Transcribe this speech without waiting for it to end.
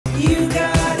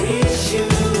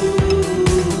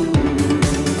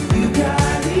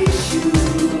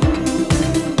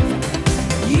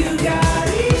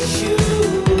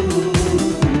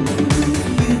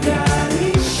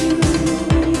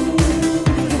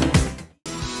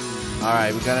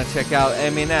Alright, we're gonna check out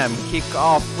Eminem, Kick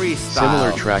Off Freestyle.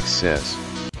 Similar tracks says,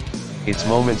 it's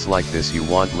moments like this you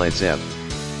want Led Zepp.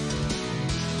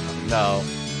 No.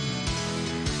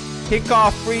 Kick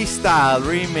Off Freestyle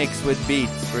remix with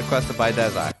beats, requested by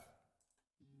Desire.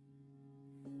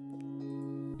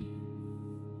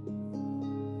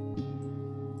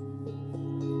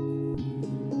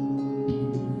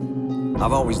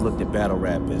 I've always looked at battle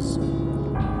rap as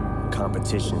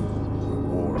competition,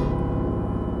 war.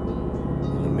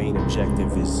 And the main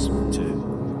objective is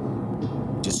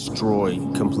to destroy,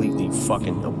 completely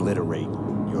fucking obliterate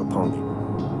your opponent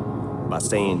by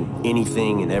saying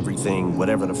anything and everything,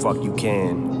 whatever the fuck you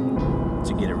can,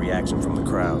 to get a reaction from the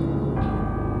crowd.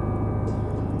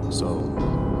 So,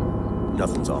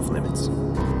 nothing's off limits.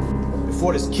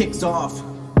 Before this kicks off,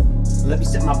 let me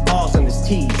set my balls on this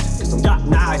tease, cause I'm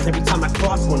dotting eyes every time I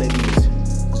cross one of these.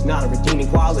 It's not a redeeming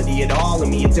quality at all in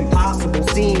me. It's impossible,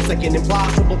 seems like an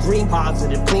implausible dream.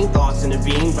 Positive, clean thoughts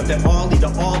intervene, but they're all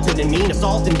either altered and mean,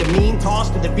 assault and demean,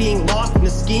 tossed into being lost in the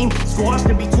scheme, squashed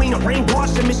in between a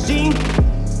brainwashing machine.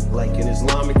 Like an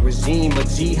Islamic regime, a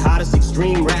jihadist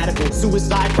extreme, radical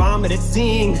suicide vomit at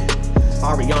seeing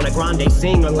Ariana Grande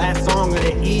sing her last song of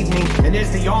the evening, and there's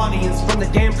the audience from the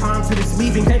damn concert is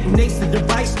leaving. Detonates the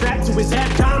device strapped to his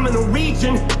abdominal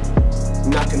region. I'm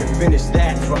not gonna finish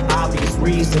that for obvious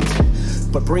reasons,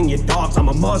 but bring your dogs, I'm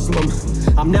a Muslim.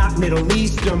 I'm not Middle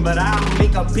Eastern, but I'll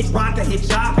make a bitch rock a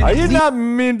hijab. Are you not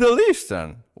Middle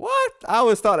Eastern? What? I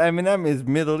always thought Eminem is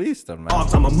Middle Eastern, man.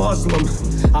 I'm a Muslim.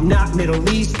 I'm not Middle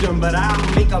Eastern, but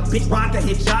I'll make a bitch rock a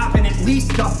hijab and at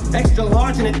least a extra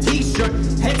large in a t-shirt,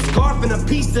 headscarf and a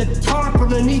piece of tarp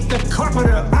underneath the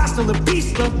carpenter. Hasta la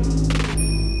vista.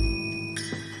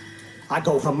 I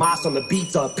go Hamas on the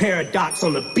beats, a paradox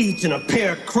on the beach, and a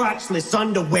pair of crotchless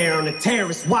underwear on a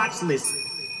terrorist watch list.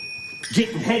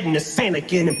 Getting head in the sand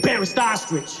like an embarrassed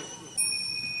ostrich.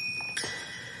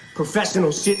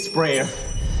 Professional shit sprayer.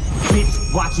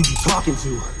 Bitch, watch who you talking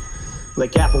to.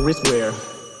 Like Apple wristwear.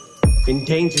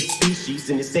 Endangered species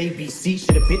in this ABC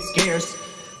shit a bit scarce.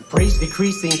 Praise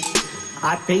decreasing.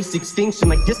 I face extinction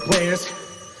like disc players.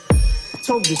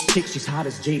 Told this chick she's hot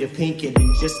as Jada Pinkett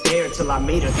and just stared till I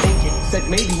made her think it. Said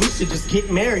maybe we should just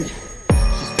get married.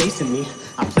 She's facing me.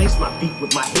 I place my feet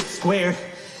with my hips square.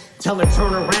 Tell her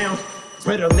turn around.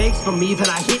 Spread her legs for me, then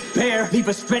I hit bare. Leave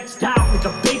her stretched out like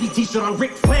a baby t-shirt on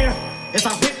Ric Flair. As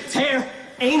I rip tear,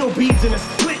 anal beads in a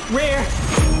split rare.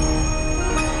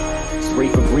 Spray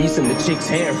for grease in the chick's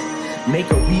hair. Make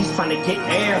her wheeze trying to get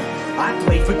air. I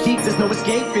play for keeps, there's no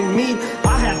escaping me.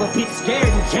 I have a bitch scared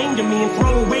and chained to me and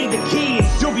throw away the key.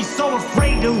 And she'll be so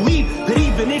afraid to leave that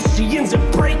even if she ends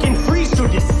up breaking free, she'll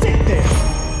just sit there.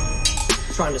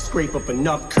 Trying to scrape up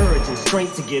enough courage and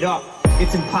strength to get up.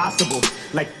 It's impossible,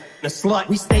 like a slut.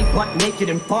 We stay butt naked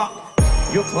and fuck.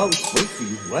 Your clothes wait for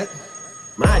you, what?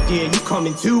 My idea you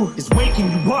coming to is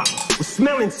waking you up with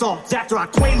smelling salts after I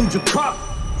quaalude your cup.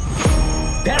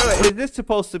 Is this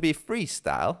supposed to be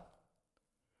freestyle?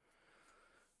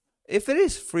 If it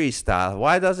is freestyle,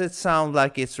 why does it sound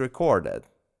like it's recorded?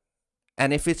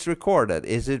 And if it's recorded,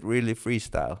 is it really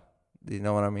freestyle? Do you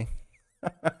know what I mean?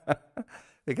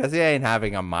 Because he ain't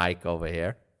having a mic over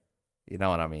here. You know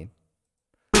what I mean?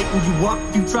 You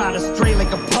up, you try to stray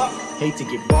like a pup. Hate to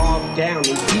get bogged down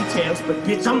in details, but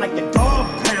bitch, I'm like the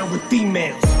dog pound with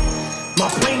females. My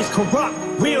brain is corrupt,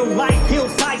 real life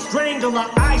hillside strangler.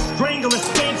 I strangle a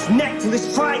snake's neck till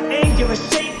it's triangular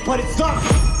shape, but it's up.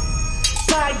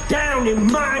 Side down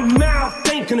in my mouth,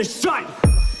 ain't gonna shut.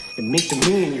 It makes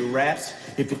me in your raps.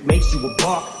 If it makes you a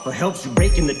buck or helps you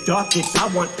rake in the ducats, I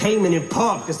want payment in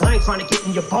pub. Cause I ain't trying to get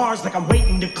in your bars like I'm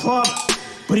waiting to club.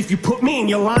 But if you put me in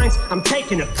your lines, I'm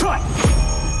taking a cut.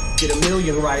 Get a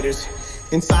million writers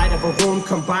inside of a room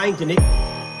combined and it.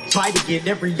 Try to get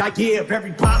every idea of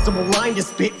every possible line to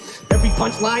spit. Every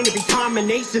punchline, every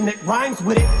combination that rhymes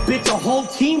with it. Bitch, a whole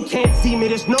team can't see me,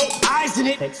 there's no eyes in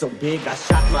it. Head so big, I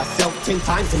shot myself 10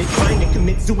 times in it. Trying to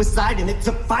commit suicide and it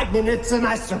took 5 minutes and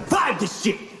I survived this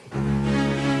shit.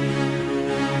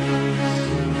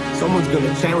 Someone's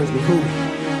gonna challenge me, who?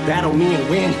 Battle me and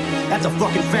win, that's a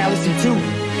fucking fallacy too.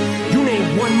 You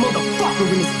name one motherfucker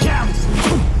in this galaxy.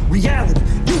 Reality,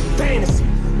 you fantasy.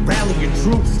 Rally your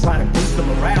troops, try to boost the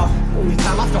morale. Only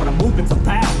time I start a movement's a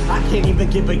pow. I can't even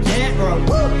give a yeah or a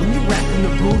woo when you rap in the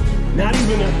booth. Not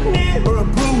even a nah or a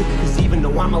boo. Cause even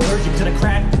though I'm allergic to the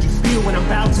crack that you feel when I'm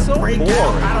about to break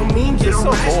out, I don't mean get a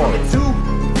rash from it too.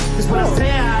 Cause when I say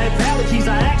I have allergies,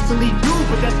 I actually do.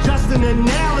 But that's just an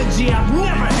analogy, I've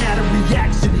never had a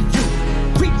reaction to you.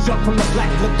 Reach up from the black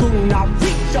lagoon, I'll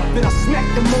reach up and I'll smack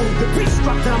the moon. The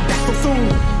restruct and I'm back so soon.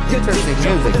 Interesting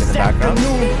music in the background.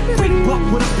 Bring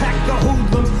up with a pack of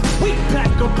hoodlums. We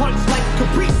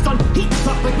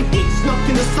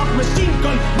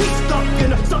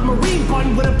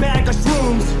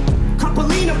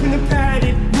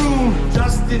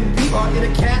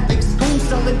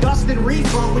free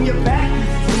throw when you're back.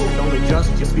 Don't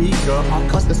adjust your speaker. I'll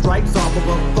cuss the stripes off of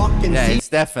a fucking Yeah, it's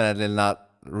definitely not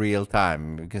real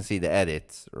time. You can see the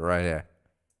edits right here.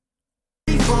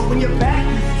 When you're back,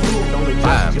 don't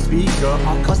adjust your speaker.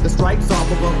 I'll cuss the stripes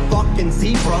off of a fucking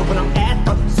zebra when I'm at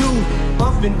the zoo.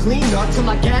 Buffing cleaner till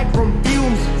I gag from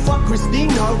fumes. Fuck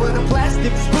Christina with a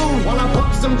plastic spoon while I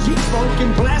pump some G-Funk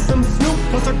and blast some Snoop.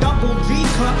 Plus a double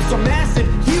G-cups are massive,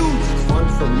 huge. It's fun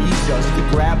for me just to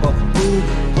grab a boob.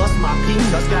 Plus my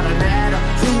peanuts got an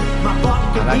attitude. My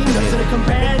fucking peanuts in a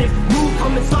combative mood.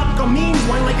 Come and suck a mean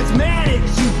one like it's mad at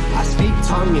you. I speak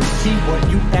tongue in cheek what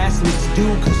you ask me to do,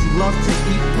 cause you love to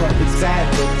eat, but it's sad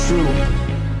but true.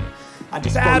 I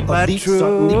just don't believe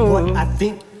suddenly what I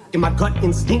think. In my gut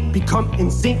instinct become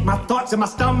in sync. My thoughts and my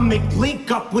stomach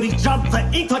link up with each other.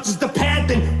 Ink touches the pad,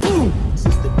 then boom.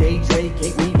 Since the day Dre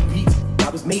gave me beats, I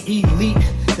was made elite.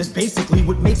 That's basically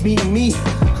what makes me me.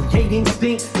 Creating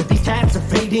stink, but these tabs are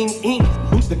fading ink.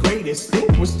 Who's the greatest?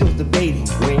 Think we're still debating.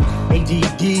 Wink,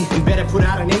 ADD, you better put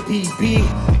out an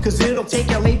APB, cause it'll take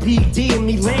LAPD and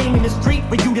me laying in the street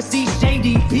for you to see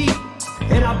Shady P.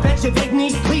 And I bet you they'd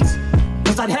need cleats,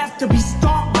 cause I'd have to be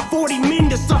stalked by 40 men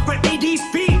to suffer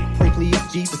ADP. Pray please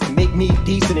Jesus to make me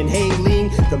decent inhaling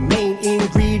the main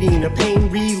ingredient of pain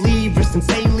reliever, some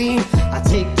saline. I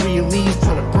take 3 of these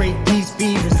trying to break these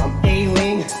fevers. I'm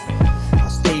ailing. I'll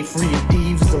stay free of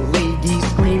thieves and ladies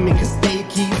screaming cause they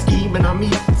keep scheming on me.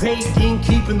 Evading,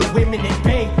 keeping the women at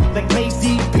bay like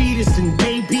Lacey Peterson.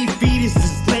 Baby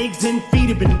fetuses, legs and feet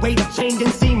have been weighted, chained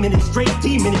and semen and straight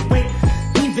demon and wait.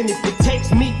 Even if it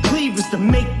takes me cleavers to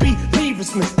make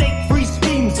believers, mistake-free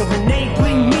schemes are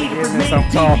enabling me to remain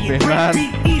deviant.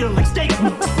 Breakbeat eater like steak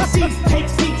meat. Seats take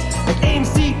seats like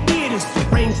AMC theaters.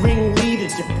 Range ring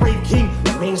leaders, your brave king.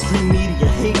 Mainstream media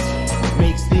hates,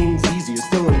 makes things easier.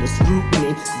 Still under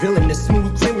scrutiny. Villainous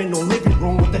smooth criminal living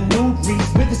room with a nude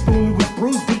reese. With a spoon who was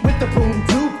bruised deep with the broom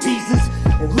 2 pieces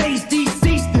and lays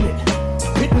deceased in it.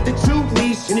 Hit with the true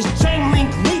leash and his chain link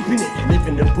leaping it. Live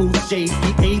in the booth, shade,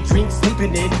 eat, drink,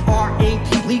 sleeping it.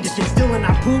 RAP leadership still in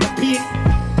our poop pit.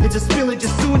 It's a spillage, a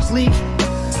sewage leak.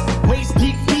 Waste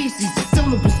keep feces,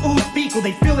 syllables ooze fecal.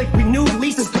 They feel like renewed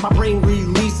leases, cause my brain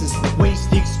releases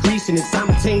waste excretion. And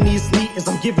simultaneously as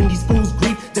I'm giving these fools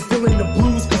grief, they're feeling the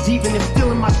blues, cause even if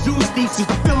still in my shoes, these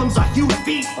films are huge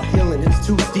feet. My healing it's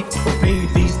too steep, obey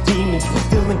these demons. We're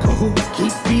still in cahoots,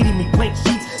 keep feeding me blank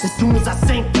sheets. As soon as I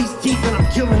sank these teeth and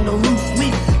I'm killing the loose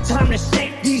leaf, time to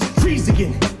shake these trees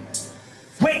again.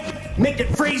 Wait, make that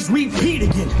phrase repeat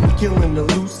again. Killing the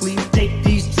loose leaf, take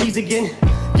these trees again.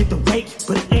 Get the wake,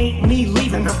 but it ain't me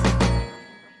leaving them.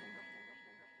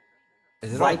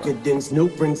 Vicodins,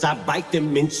 Nubrins, I bite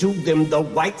them and chew them. The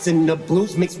whites and the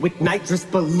blues mixed with nitrous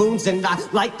balloons. And I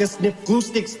like to sniff glue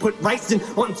sticks, put rice in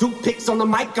on toothpicks on the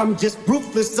mic. I'm just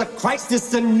ruthless, a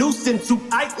crisis, a nuisance. Who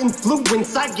I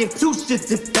influence, I give 2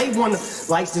 shits if they wanna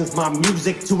license my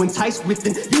music to entice with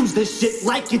and use this shit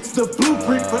like it's the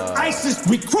blueprint for ISIS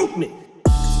recruitment.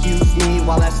 Excuse me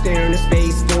while I stare into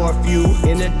space for a few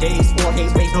in a daze for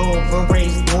haze based over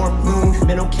race or moon.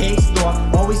 Mental case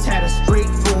thought always had a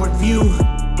straightforward view,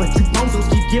 but you bozos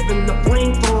keep giving the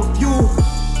blame for fuel.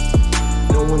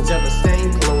 No one's ever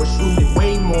sang lower shrewd and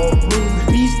way more rude.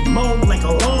 Beast mode like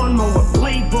a lawnmower,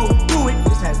 blade bro, do it.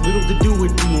 This has little to do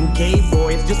with being gay,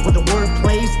 boy. It's just where the word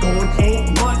plays going.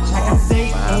 Ain't much I can say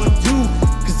or do,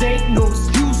 cause ain't no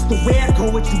excuse the way I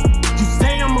go with you. You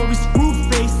say I'm always screwed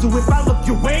face, so if I look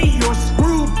your way, you're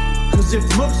screwed. Cause if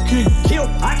looks could kill,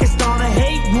 I can start a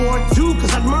hate war too.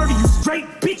 Cause I'd murder you straight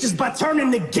bitches by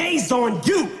turning the gaze on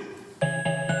you.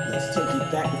 Let's take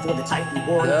it back before the tightly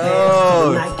worn pants.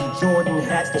 The Nike Jordan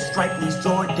hats, the stripely's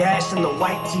Jordache, and the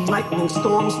white tee. Lightning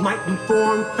storms might be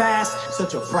formed fast.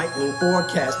 Such a frightening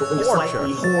forecast, but when you're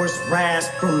slightly hoarse,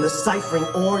 rasp from the ciphering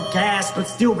or gas, but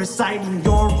still reciting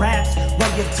your raps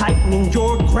while you're tightening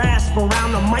your grasp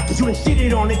around the mic. Cause you done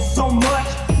shitted on it so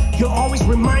much, you're always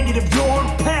reminded of your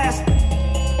past.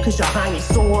 Cause your hiney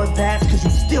sore, that's cause you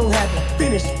still haven't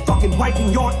finished fucking wiping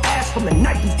your ass from the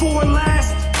night before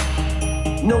last.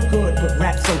 No good, but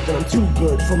rap something I'm too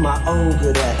good for my own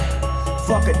good at.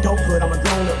 Fuck adulthood, I'm a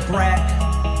grown-up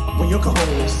brat. Where your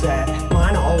cojones at?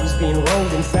 Mine are always being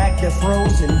rolled, in fact they're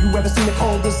frozen. You ever seen the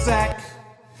coldest sack?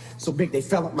 So big they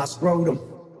fell up my scrotum,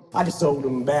 I just sold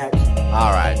them back.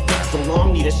 Alright. Take so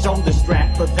long, need a shoulder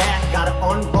strap for that. Gotta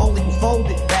unroll it and fold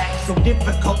it back. So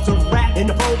difficult to rap in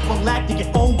the prophylactic,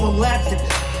 it overlaps it.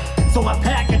 So I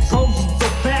pack a Trojan so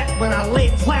fat when I lay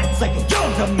it flat, it's like a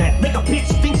yoga mat. Make a bitch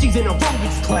think she's in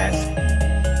aerobics class.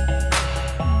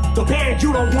 The band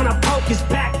you don't wanna poke is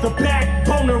back, the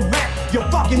backbone of rap. Your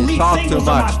fucking lead talk singles too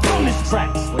on much, my dude. bonus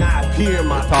tracks. When I appear,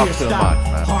 my talk peers too stop. much,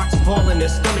 man. Hearts falling, their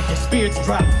stomach, their spirits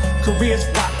drop. Careers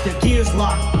rock, their gears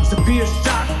lock. Severe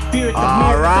shock, fear at the All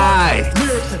mere right. thought.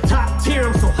 Lyrics are top tier,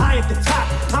 I'm so high at the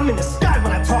top. I'm in the sky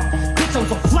when I talk. Bitch, I'm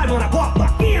so fly when I walk, my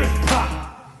ears pop.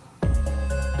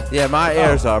 Yeah, my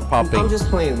ears are popping. I'm just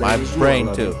playing, My ladies. You brain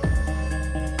all love too. it.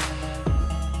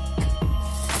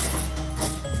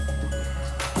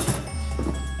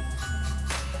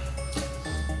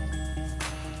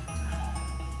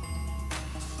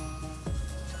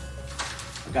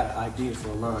 I got an idea for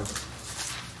a line.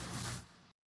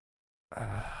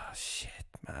 Shit,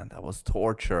 man, that was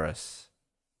torturous.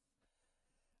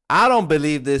 I don't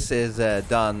believe this is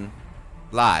done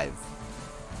live.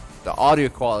 The audio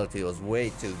quality was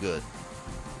way too good,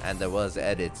 and there was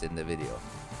edits in the video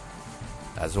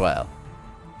as well.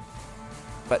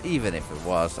 But even if it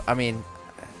was, I mean,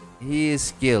 he is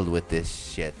skilled with this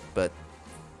shit, but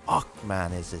fuck,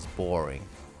 man, is this boring.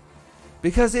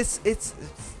 Because it's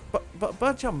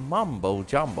bunch of mumbo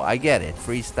jumbo. I get it,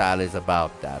 freestyle is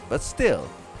about that, but still,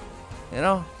 you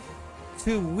know,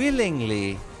 to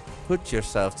willingly put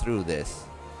yourself through this.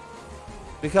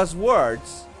 Because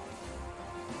words,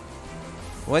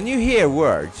 when you hear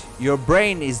words, your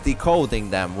brain is decoding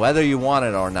them whether you want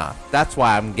it or not. That's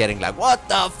why I'm getting like, what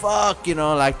the fuck, you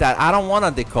know, like that. I don't want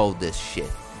to decode this shit.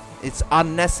 It's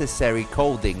unnecessary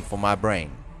coding for my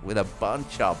brain with a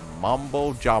bunch of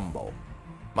mumbo jumbo.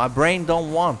 My brain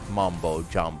don't want mumbo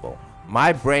jumbo.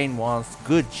 My brain wants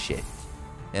good shit,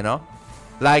 you know,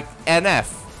 like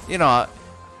NF. You know,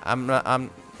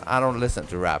 I don't listen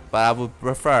to rap, but I would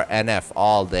prefer NF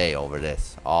all day over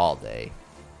this, all day.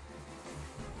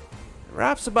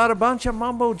 Rap's about a bunch of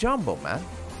mumbo jumbo, man,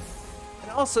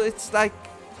 and also it's like,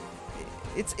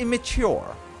 it's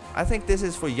immature. I think this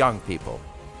is for young people,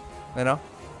 you know.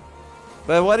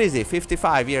 But what is he?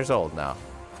 55 years old now.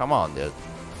 Come on, dude.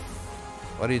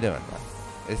 What are you doing, man?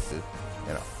 It's,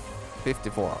 you know,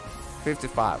 54,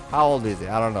 55. How old is he?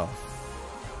 I don't know.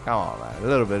 Come on, man. A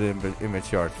little bit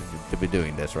immature to be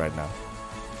doing this right now.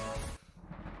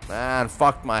 Man,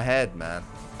 fucked my head, man.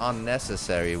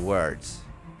 Unnecessary words.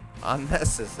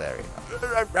 Unnecessary.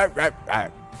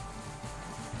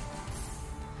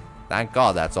 Thank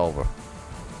God that's over.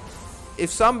 If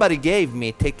somebody gave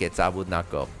me tickets, I would not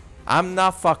go. I'm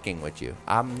not fucking with you.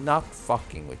 I'm not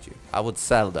fucking with you. I would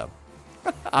sell them.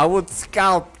 I would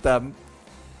scalp them.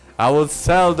 I would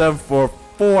sell them for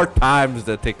 4 times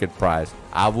the ticket price.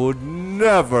 I would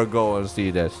never go and see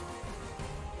this.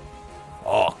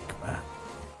 Fuck, man.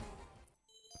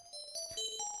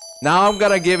 Now I'm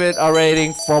gonna give it a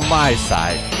rating from my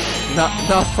side.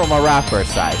 Not from a rapper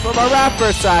side. From a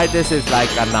rapper side, this is like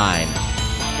a 9.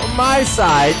 From my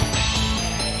side,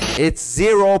 it's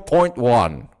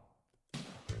 0.1.